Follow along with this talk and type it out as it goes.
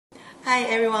Hi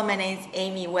everyone, my name is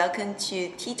Amy. Welcome to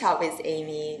Tea Talk with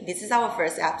Amy. This is our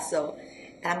first episode,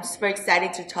 and I'm super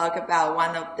excited to talk about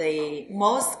one of the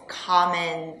most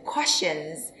common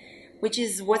questions, which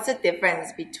is what's the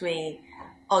difference between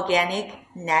organic,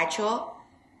 natural,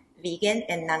 vegan,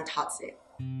 and non-toxic?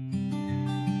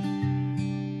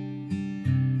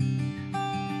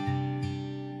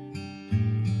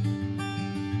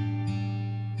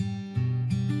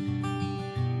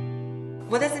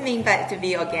 What does it mean by to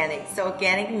be organic? So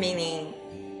organic meaning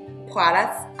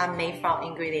products are made from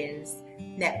ingredients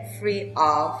that free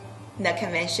of the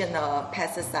conventional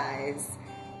pesticides,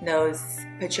 those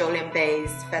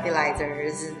petroleum-based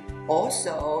fertilizers.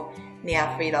 Also, they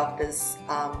are free of this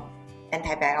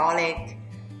antibiotic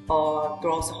or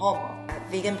growth hormone.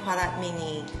 Vegan product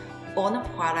meaning all the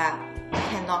product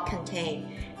cannot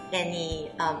contain any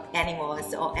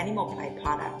animals or animal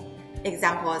product.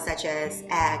 Examples such as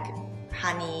egg,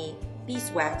 honey,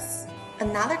 beeswax.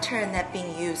 Another term that's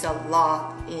being used a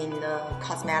lot in the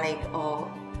cosmetic or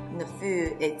in the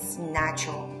food is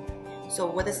natural. So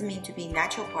what does it mean to be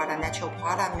natural product? Natural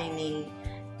product meaning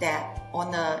that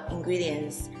all the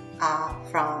ingredients are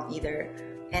from either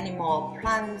animal,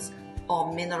 plants,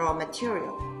 or mineral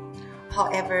material.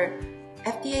 However,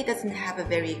 FDA doesn't have a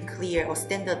very clear or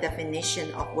standard definition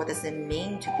of what does it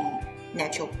mean to be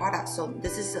natural product. So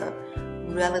this is a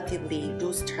relatively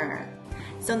loose term.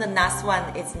 So the last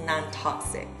one is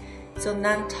non-toxic. So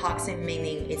non-toxic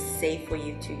meaning it's safe for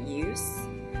you to use,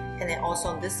 and then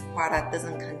also this product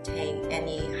doesn't contain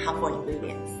any harmful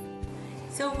ingredients.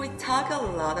 So we talk a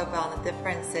lot about the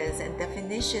differences and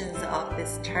definitions of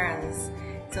these terms.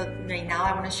 So right now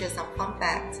I want to share some fun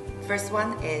facts. First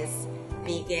one is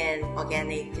vegan,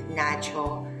 organic,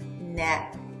 natural.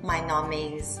 That might not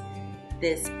mean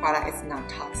this product is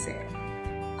non-toxic.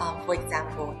 For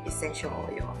example, essential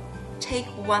oil. Take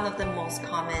one of the most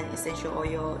common essential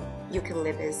oil,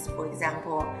 eucalyptus, for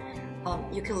example.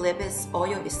 Eucalyptus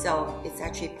oil itself is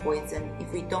actually poison.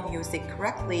 If we don't use it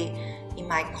correctly, it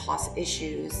might cause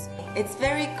issues. It's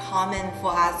very common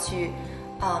for us to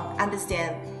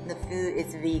understand the food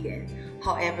is vegan.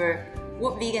 However,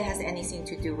 what vegan has anything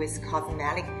to do with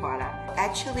cosmetic product?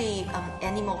 Actually,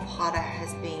 animal product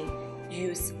has been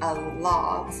used a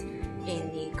lot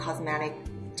in the cosmetic.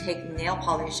 Take nail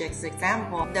polish as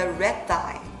example. The red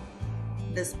dye,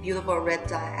 this beautiful red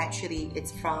dye, actually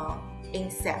it's from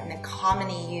insect that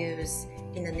commonly used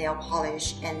in the nail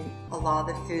polish and a lot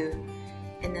of the food.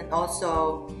 And then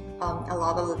also a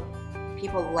lot of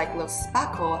people like little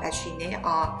sparkle, actually they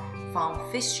are from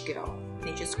fish scale.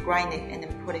 They just grind it and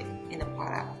then put it in the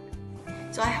product.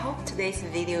 So I hope today's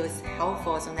video is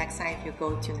helpful. So next time if you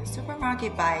go to the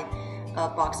supermarket, buy a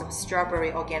box of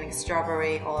strawberry, organic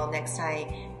strawberry, or next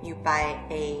time you buy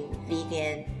a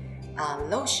vegan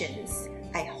lotions,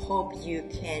 I hope you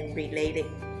can relate it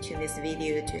to this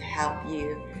video to help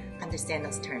you understand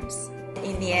those terms.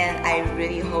 In the end, I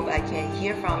really hope I can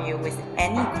hear from you with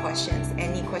any questions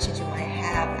you might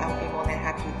have. I will be more than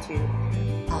happy to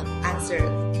answer